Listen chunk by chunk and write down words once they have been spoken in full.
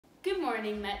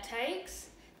morning, METTykes.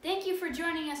 Thank you for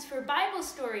joining us for Bible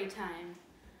story time.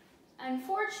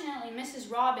 Unfortunately, Mrs.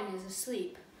 Robyn is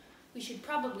asleep. We should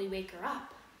probably wake her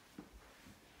up.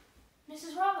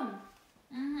 Mrs. Robyn,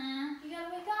 you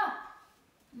gotta wake up.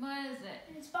 What is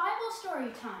it? It's Bible story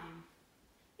time.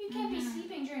 You can't be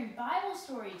sleeping during Bible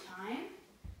story time.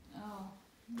 Oh,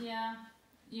 yeah,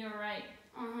 you're right.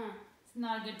 It's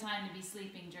not a good time to be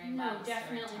sleeping during Bible story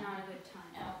time. No, definitely not a good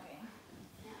time. Okay.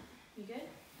 Yeah. You good?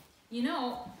 You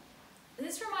know,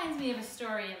 this reminds me of a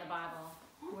story in the Bible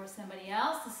where somebody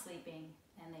else is sleeping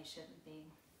and they shouldn't be.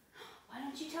 Why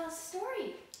don't you tell us a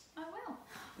story? I will.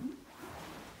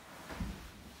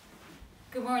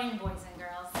 Good morning, boys and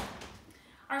girls.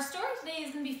 Our story today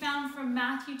is going to be found from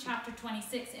Matthew chapter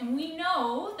 26, and we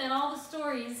know that all the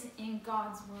stories in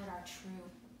God's Word are true.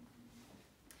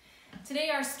 Today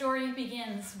our story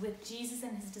begins with Jesus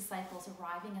and his disciples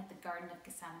arriving at the Garden of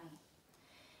Gethsemane.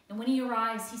 And when he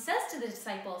arrives, he says to the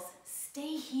disciples,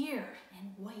 "Stay here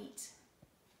and wait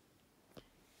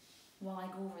while I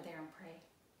go over there and pray."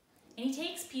 And he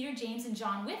takes Peter, James, and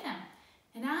John with him.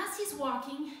 And as he's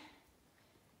walking,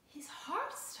 his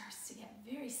heart starts to get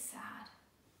very sad.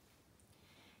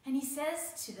 And he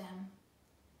says to them,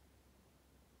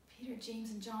 "Peter,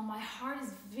 James, and John, my heart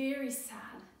is very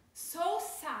sad, so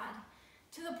sad,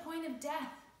 to the point of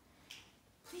death.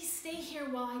 Please stay here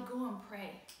while I go and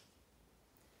pray."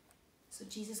 So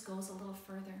Jesus goes a little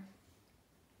further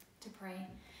to pray.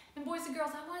 And boys and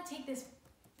girls, I want to take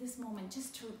this moment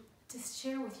just to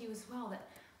share with you as well that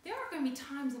there are going to be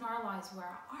times in our lives where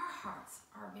our hearts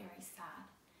are very sad.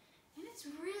 And it's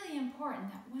really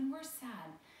important that when we're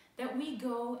sad, that we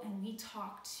go and we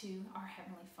talk to our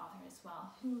Heavenly Father as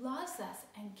well, who loves us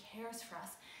and cares for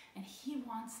us, and he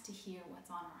wants to hear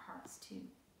what's on our hearts too.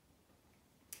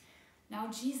 Now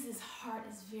Jesus' heart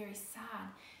is very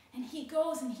sad, and he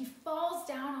goes and he falls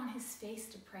down on his face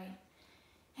to pray.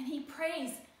 And he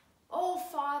prays, "Oh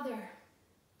Father,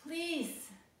 please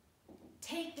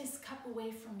take this cup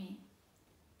away from me,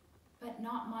 but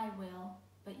not my will,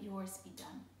 but yours be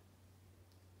done."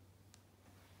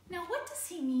 Now, what does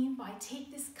he mean by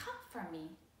 "take this cup from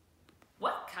me"?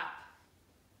 What cup?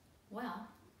 Well,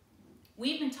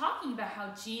 we've been talking about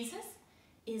how Jesus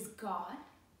is God.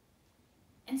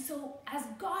 And so as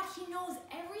God, he knows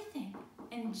everything.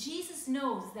 And Jesus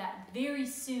knows that very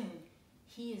soon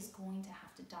he is going to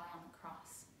have to die on the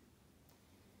cross.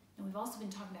 And we've also been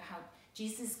talking about how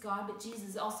Jesus is God, but Jesus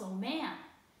is also man.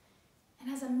 And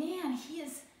as a man, he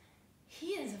is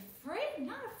afraid,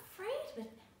 not afraid, but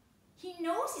he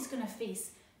knows he's going to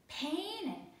face pain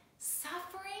and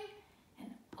suffering,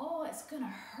 and oh, it's going to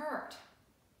hurt.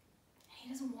 And he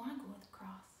doesn't want to go to the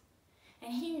cross.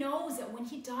 And he knows that when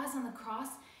he dies on the cross,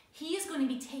 he is going to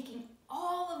be taking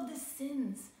all of the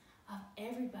sins of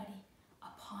everybody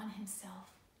upon himself.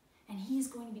 And he's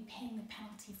going to be paying the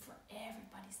penalty for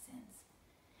everybody's sins.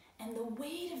 And the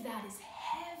weight of that is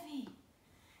heavy.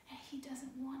 And he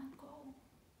doesn't want to go.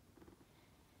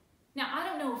 Now, I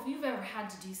don't know if you've ever had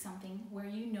to do something where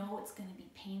you know it's going to be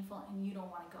painful and you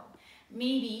don't want to go.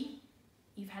 Maybe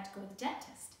you've had to go to the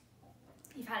dentist.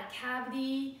 You've had a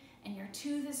cavity and your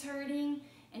tooth is hurting,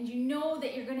 and you know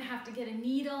that you're going to have to get a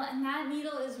needle, and that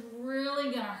needle is really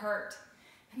going to hurt.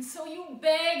 And so you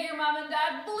beg your mom and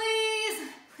dad,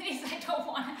 "Please, please, I don't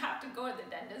want to have to go to the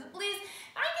dentist. Please,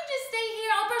 I can just stay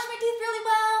here. I'll brush my teeth really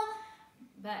well."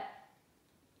 But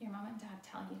your mom and dad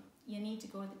tell you, you need to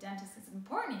go to the dentist. It's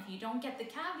important. If you don't get the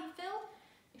cavity filled,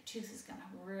 your tooth is going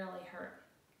to really hurt.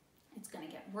 It's going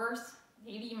to get worse.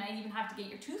 Maybe you might even have to get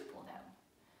your tooth pulled out.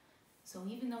 So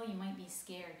even though you might be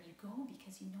scared, you go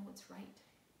because you know it's right.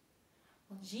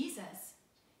 Well, Jesus,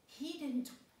 he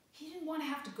didn't want to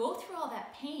have to go through all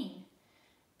that pain,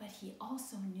 but he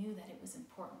also knew that it was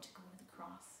important to go to the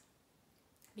cross,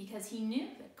 because he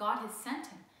knew that God had sent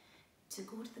him to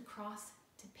go to the cross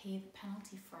to pay the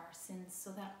penalty for our sins,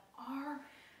 so that our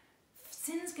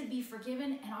sins could be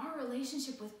forgiven and our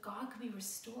relationship with God could be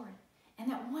restored,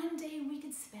 and that one day we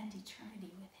could spend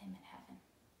eternity with him in heaven.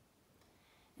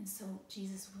 And so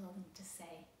Jesus was willing to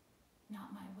say,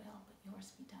 "Not my will, but yours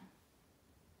be done."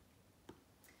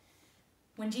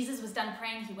 When Jesus was done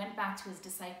praying, he went back to his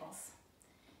disciples.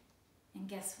 And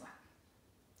guess what?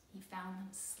 He found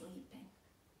them sleeping.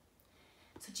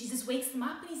 So Jesus wakes them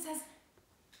up and he says,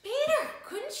 "Peter,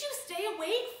 couldn't you stay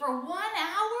awake for 1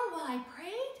 hour while I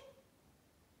prayed?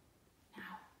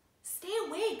 Now, stay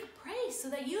awake, pray, so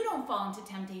that you don't fall into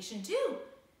temptation too.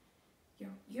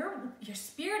 Your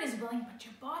spirit is willing, but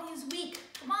your body is weak.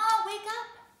 Come on, wake up."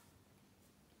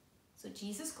 So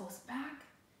Jesus goes back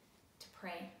to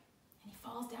pray, and he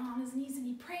falls down on his knees and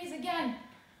he prays again.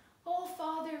 "Oh,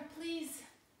 Father, please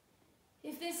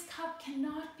this cup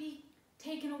cannot be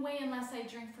taken away unless I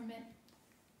drink from it,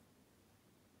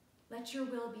 let your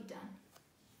will be done.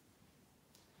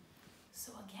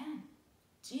 So again,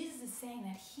 Jesus is saying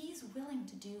that he's willing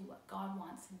to do what God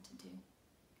wants him to do.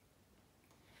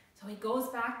 So he goes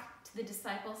back to the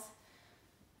disciples,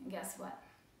 and guess what?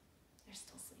 They're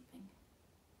still sleeping.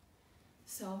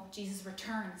 So Jesus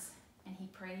returns, and he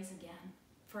prays again.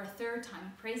 For a third time,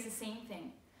 he prays the same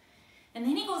thing. And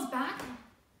then he goes back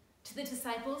to the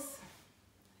disciples,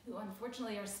 who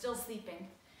unfortunately are still sleeping,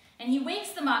 and he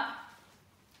wakes them up.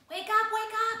 Wake up,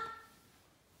 wake up!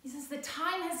 He says, the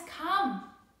time has come.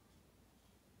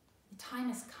 The time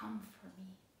has come for me.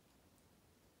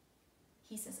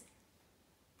 He says,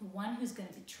 the one who's going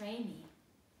to betray me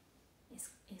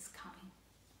is coming.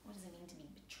 What does it mean to be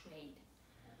betrayed?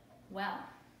 Well,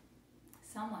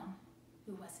 someone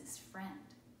who was his friend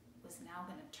was now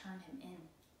going to turn him in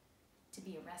to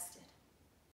be arrested.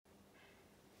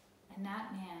 And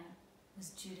that man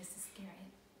was Judas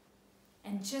Iscariot.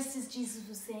 And just as Jesus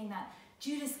was saying that,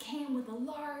 Judas came with a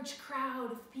large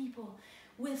crowd of people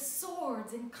with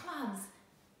swords and clubs.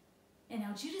 And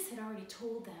now Judas had already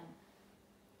told them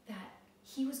that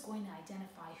he was going to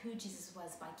identify who Jesus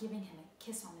was by giving him a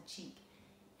kiss on the cheek.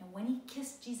 And when he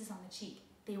kissed Jesus on the cheek,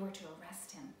 they were to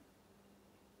arrest him.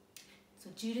 So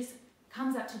Judas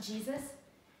comes up to Jesus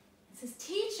and says,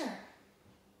 "Teacher,"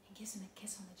 and gives him a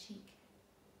kiss on the cheek.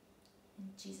 And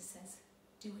Jesus says,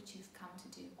 "Do what you've come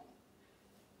to do."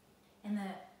 And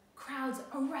the crowds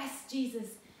arrest Jesus.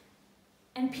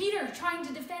 And Peter, trying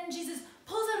to defend Jesus,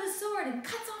 pulls out his sword and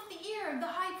cuts off the ear of the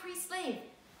high priest's slave.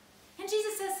 And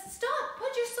Jesus says, "Stop,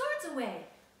 put your swords away.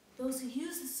 Those who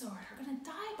use the sword are going to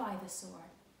die by the sword."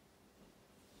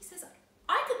 He says,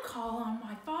 "I could call on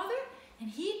my Father, and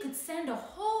he could send a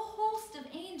whole host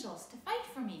of angels to fight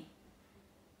for me.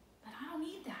 But I don't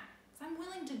need that, because I'm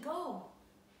willing to go,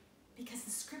 because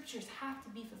the scriptures have to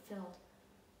be fulfilled."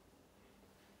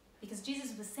 Because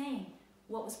Jesus was saying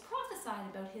what was prophesied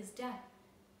about his death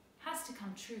has to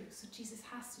come true. So Jesus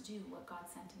has to do what God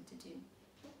sent him to do,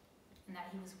 and that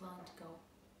he was willing to go.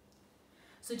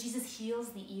 So Jesus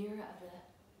heals the ear of the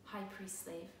high priest's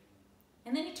slave.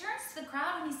 And then he turns to the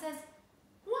crowd and he says,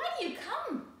 "Why do you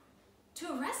come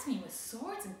to arrest me with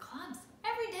swords and clubs?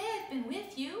 Every day I've been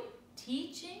with you,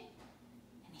 teaching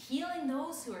and healing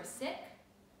those who are sick."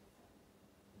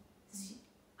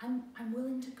 I'm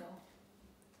willing to go,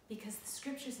 because the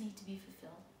scriptures need to be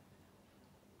fulfilled.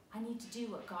 I need to do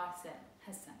what God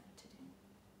has sent me to do.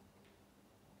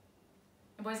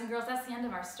 And boys and girls, that's the end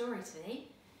of our story today.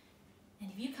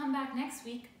 And if you come back next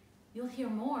week, you'll hear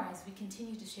more as we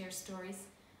continue to share stories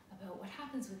about what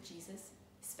happens with Jesus,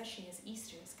 especially as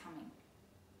Easter is coming.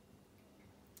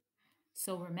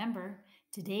 So remember,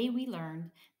 today we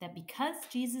learned that because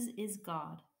Jesus is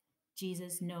God,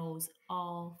 Jesus knows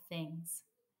all things.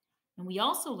 And we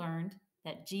also learned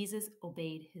that Jesus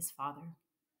obeyed his Father.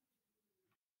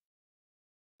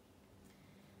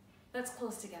 Let's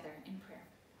close together in prayer.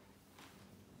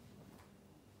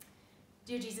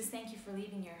 Dear Jesus, thank you for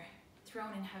leaving your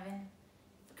throne in heaven,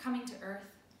 for coming to earth,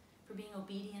 for being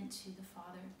obedient to the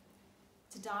Father,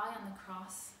 to die on the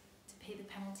cross, to pay the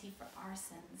penalty for our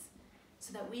sins,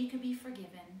 so that we could be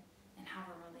forgiven and have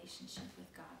a relationship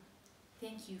with God.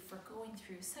 Thank you for going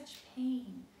through such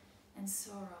pain and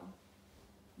sorrow,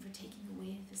 for taking the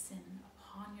weight of the sin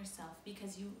upon yourself,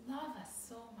 because you love us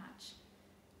so much.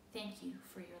 Thank you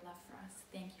for your love for us.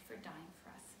 Thank you for dying for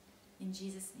us. In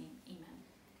Jesus' name, amen.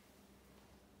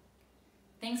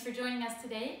 Thanks for joining us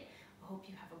today. I hope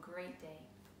you have a great day.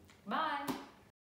 Bye.